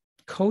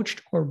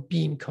coached or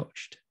being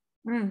coached.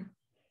 Oh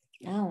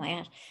my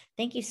gosh.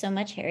 Thank you so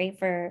much, Harry,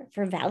 for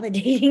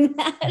validating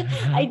that.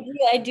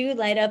 I do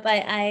light up.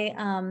 I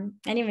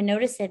didn't even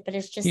notice it, but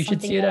it's just, you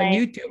should see it on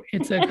YouTube.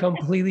 It's a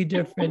completely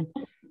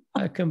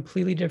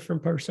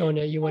different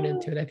persona you went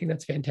into it. I think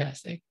that's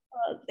fantastic.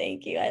 Oh,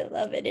 thank you. I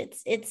love it.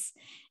 It's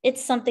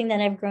something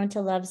that I've grown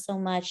to love so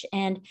much.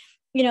 And,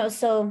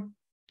 so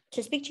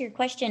to speak to your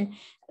question,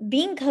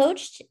 being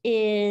coached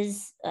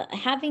is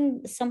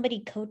having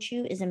somebody coach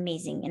you is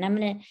amazing. And I'm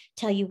going to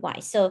tell you why.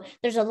 So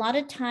there's a lot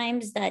of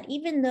times that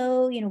even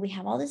though, we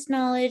have all this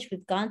knowledge,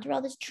 we've gone through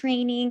all this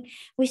training,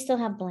 we still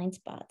have blind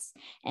spots.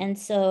 And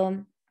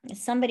so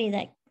somebody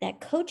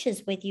that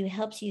coaches with you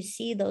helps you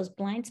see those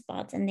blind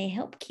spots, and they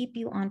help keep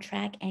you on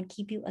track and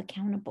keep you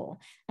accountable.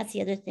 That's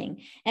the other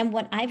thing. And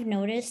what I've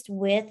noticed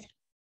with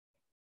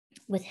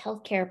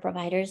healthcare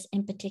providers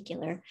in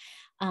particular,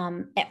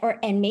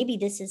 and maybe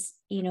this is,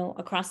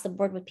 across the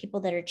board with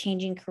people that are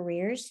changing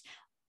careers,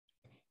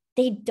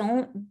 they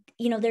don't,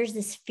 there's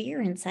this fear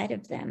inside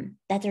of them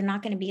that they're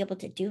not going to be able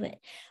to do it.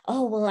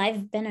 Oh, well,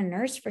 I've been a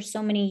nurse for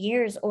so many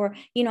years, or,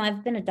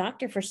 I've been a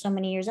doctor for so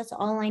many years. That's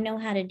all I know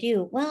how to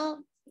do.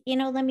 Well,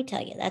 let me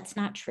tell you, that's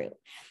not true.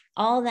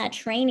 All that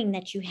training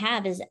that you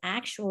have is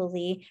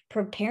actually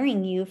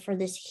preparing you for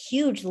this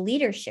huge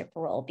leadership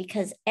role,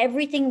 because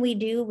everything we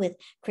do with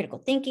critical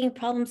thinking,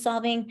 problem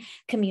solving,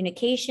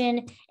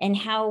 communication, and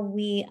how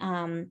we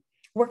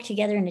work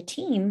together in a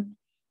team,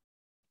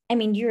 I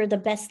mean, you're the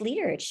best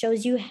leader. It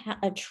shows you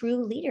a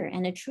true leader,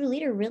 and a true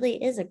leader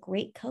really is a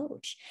great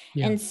coach.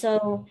 Yeah. And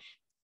so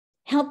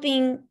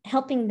helping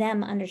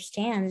them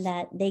understand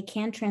that they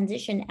can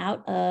transition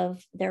out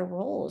of their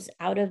roles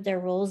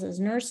as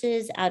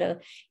nurses, out of,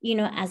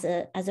 as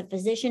a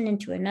physician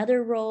into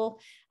another role,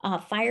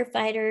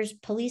 firefighters,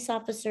 police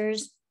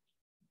officers.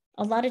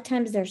 A lot of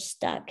times they're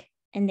stuck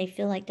and they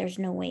feel like there's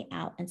no way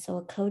out. And so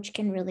a coach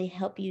can really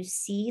help you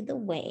see the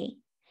way,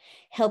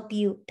 help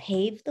you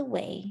pave the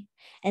way,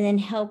 and then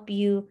help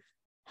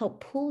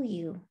pull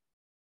you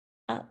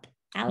up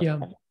out of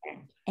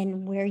there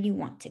and where you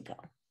want to go.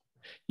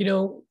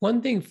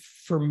 One thing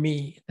for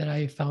me that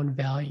I found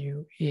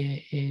value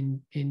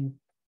in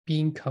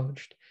being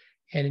coached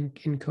and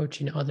in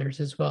coaching others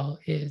as well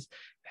is,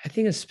 I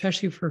think,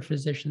 especially for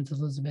physicians,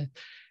 Elizabeth,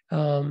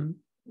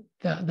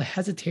 the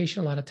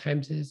hesitation a lot of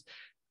times is,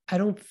 I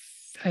don't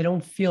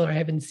feel, or I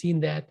haven't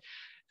seen that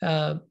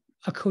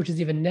a coach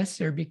is even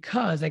necessary,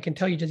 because I can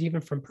tell you just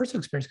even from personal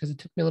experience, because it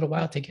took me a little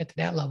while to get to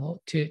that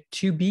level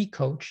to be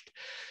coached,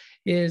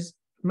 is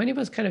many of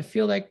us kind of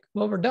feel like,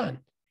 well, we're done.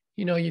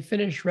 You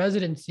finish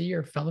residency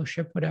or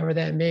fellowship, whatever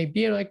that may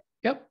be, and like,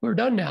 yep, we're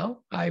done now.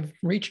 I've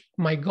reached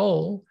my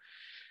goal.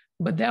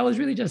 But that was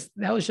just,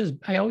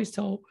 I always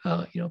tell,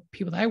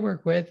 people that I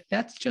work with,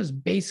 that's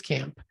just base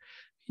camp.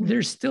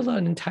 There's still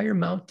an entire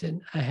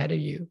mountain ahead of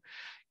you.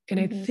 And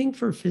I think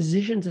for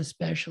physicians,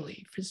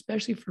 especially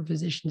for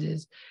physicians,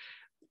 is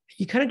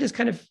you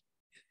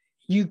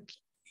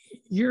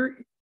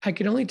I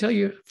can only tell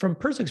you from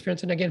personal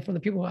experience, and again, from the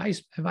people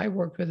I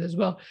worked with as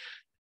well,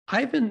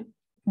 I've been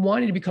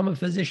wanting to become a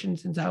physician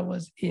since I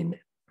was in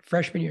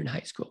freshman year in high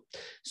school.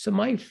 So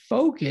my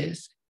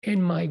focus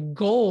and my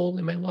goal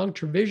and my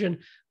long-term vision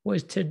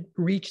was to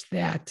reach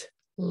that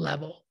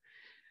level.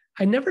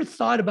 I never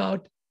thought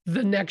about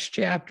the next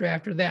chapter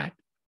after that.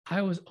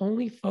 I was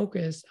only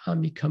focused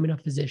on becoming a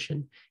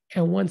physician.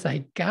 And once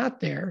I got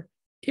there,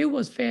 it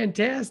was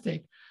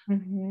fantastic.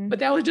 But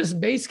that was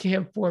just base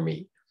camp for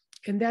me.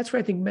 And that's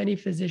where I think many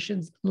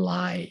physicians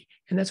lie.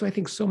 And that's why I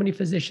think so many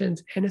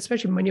physicians, and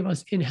especially many of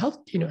us in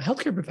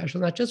healthcare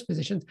professionals, not just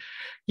physicians,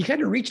 you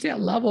kind of reach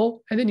that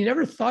level, and then you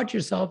never thought to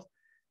yourself,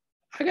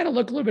 I got to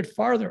look a little bit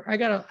farther. I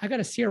got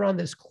to see around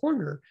this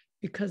corner,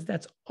 because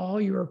that's all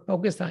you were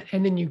focused on.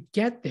 And then you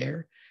get there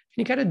and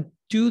you got to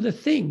do the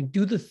thing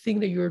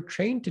that you're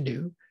trained to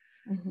do.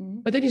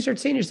 But then you start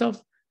saying to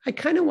yourself, I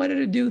kind of wanted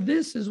to do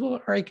this as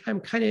well, or I'm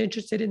kind of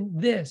interested in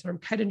this, or I'm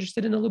kind of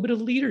interested in a little bit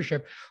of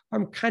leadership, or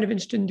I'm kind of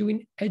interested in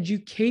doing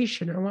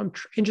education, or I'm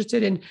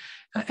interested in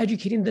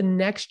educating the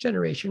next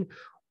generation.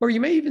 Or you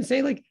may even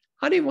say, like,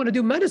 I don't even want to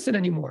do medicine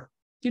anymore,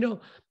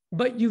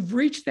 but you've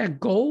reached that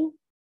goal.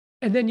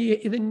 And then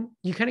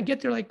you kind of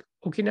get there like,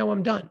 okay, now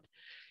I'm done.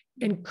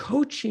 And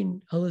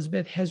coaching,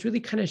 Elizabeth, has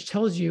really kind of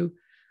tells you,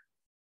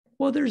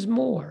 well, there's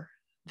more.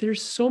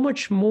 There's so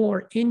much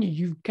more in you.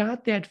 You've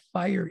got that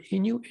fire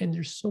in you, and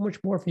there's so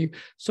much more for you.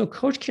 So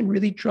coach can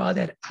really draw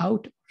that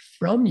out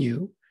from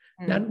you.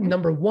 Not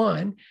number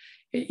one,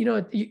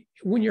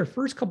 when your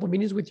first couple of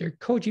meetings with your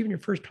coach, even your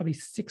first probably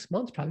 6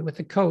 months, probably with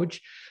a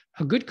coach,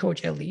 a good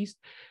coach at least,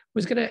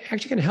 was going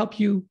to help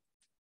you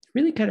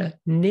really kind of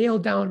nail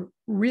down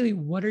really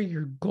what are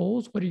your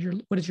goals, what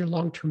is your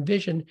long-term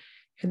vision.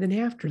 And then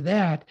after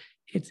that,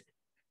 it's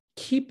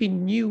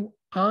keeping you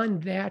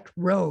on that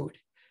road,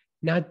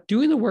 not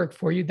doing the work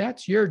for you.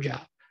 That's your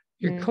job.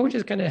 Your coach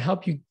is going to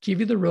help you, give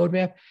you the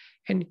roadmap,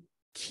 and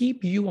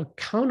keep you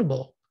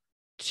accountable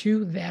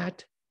to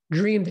that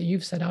dream that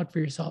you've set out for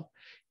yourself.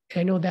 And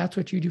I know that's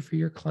what you do for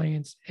your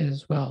clients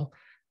as well,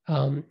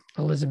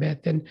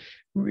 Elizabeth. And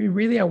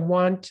really, I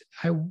want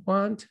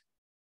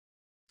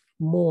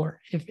more.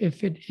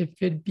 If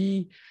it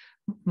be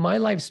my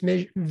life's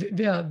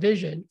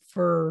vision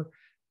for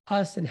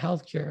us in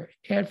healthcare,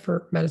 and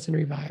for Medicine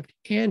Revived,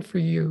 and for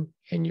you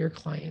and your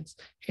clients,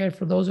 and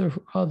for those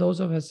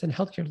of us in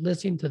healthcare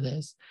listening to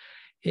this,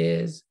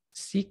 is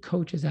seek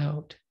coaches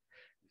out.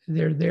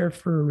 They're there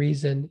for a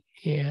reason,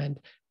 and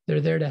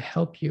They're there to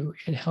help you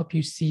and help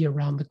you see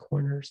around the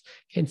corners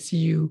and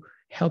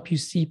help you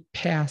see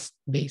past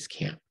base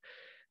camp.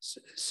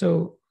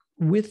 So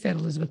with that,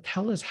 Elizabeth,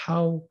 tell us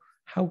how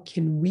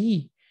can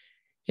we,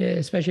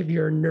 especially if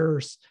you're a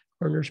nurse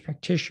or a nurse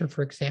practitioner,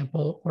 for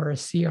example, or a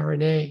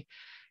CRNA,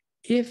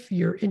 if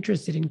you're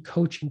interested in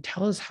coaching,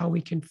 tell us how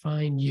we can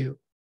find you.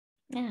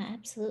 Yeah,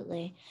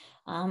 absolutely.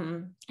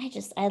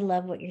 I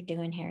love what you're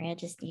doing, Harry. I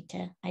just need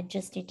to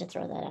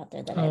throw that out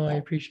there that I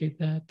appreciate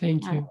that.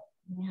 Thank you.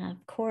 Yeah,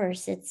 of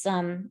course. It's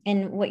and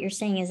what you're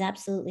saying is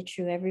absolutely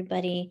true.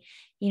 Everybody,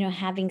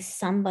 having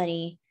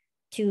somebody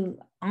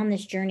on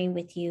this journey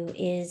with you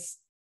is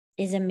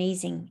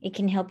amazing. It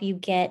can help you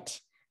get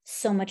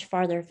so much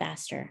farther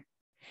faster.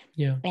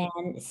 Yeah.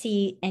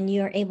 And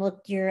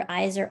your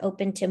eyes are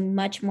open to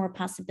much more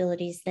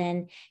possibilities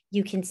than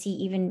you can see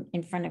even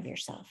in front of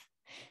yourself.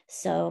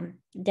 So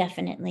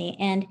definitely.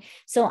 And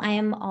so I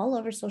am all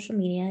over social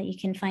media. You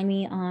can find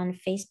me on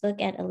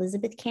Facebook at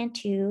Elizabeth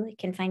Cantu. You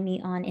can find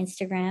me on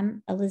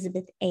Instagram,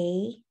 Elizabeth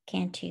A.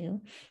 Cantu.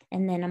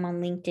 And then I'm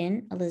on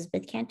LinkedIn,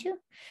 Elizabeth Cantu.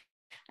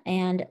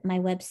 And my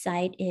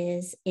website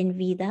is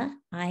Invida,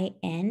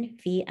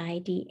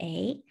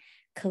 INVIDA,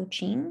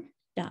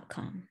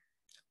 coaching.com.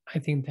 I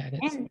think that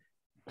is.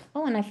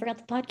 And I forgot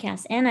the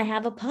podcast. And I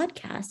have a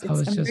podcast. I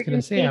was just going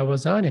to say, I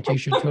was on it. You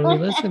should totally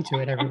listen to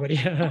it, everybody.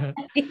 Yeah.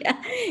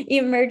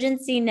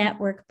 Emergency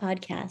Network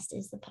Podcast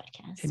is the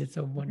podcast. And it's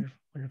a wonderful,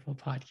 wonderful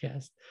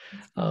podcast.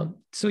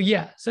 So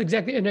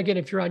exactly. And again,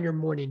 if you're on your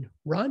morning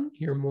run,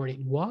 your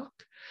morning walk,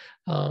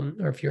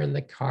 or if you're in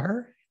the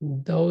car,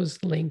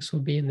 those links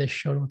will be in the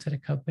show notes that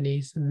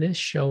accompanies this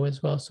show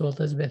as well. So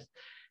Elizabeth,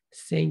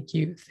 thank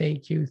you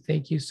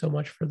so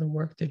much for the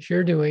work that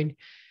you're doing.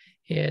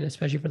 And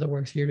especially for the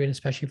work that you're doing,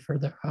 especially for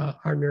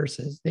our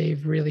nurses.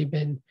 They've really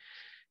been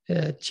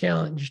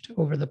challenged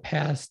over the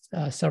past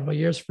several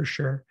years for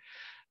sure.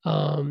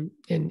 And,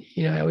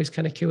 I always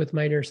kind of kid with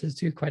my nurses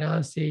too, quite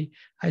honestly.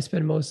 I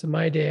spend most of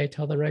my day, I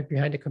tell them right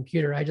behind a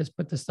computer, I just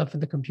put the stuff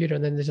in the computer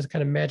and then it just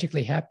kind of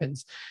magically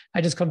happens.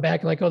 I just come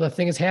back and like, oh, the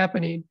thing is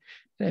happening.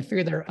 And I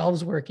figure there are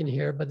elves working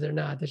here, but they're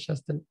not. It's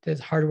just there's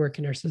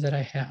hardworking nurses that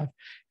I have,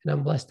 and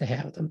I'm blessed to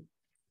have them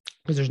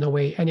because there's no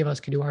way any of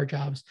us can do our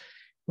jobs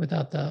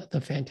without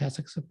the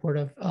fantastic support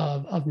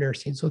of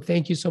nursing. So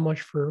thank you so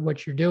much for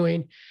what you're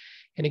doing.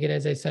 And again,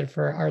 as I said,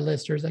 for our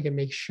listeners, I can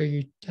make sure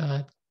you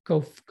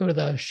go to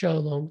the show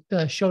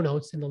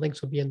notes, and the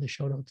links will be in the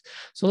show notes.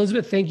 So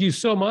Elizabeth, thank you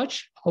so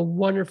much. A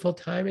wonderful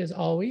time as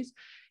always.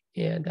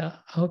 And I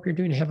hope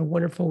you're have a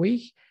wonderful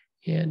week,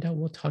 and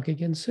we'll talk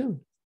again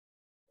soon.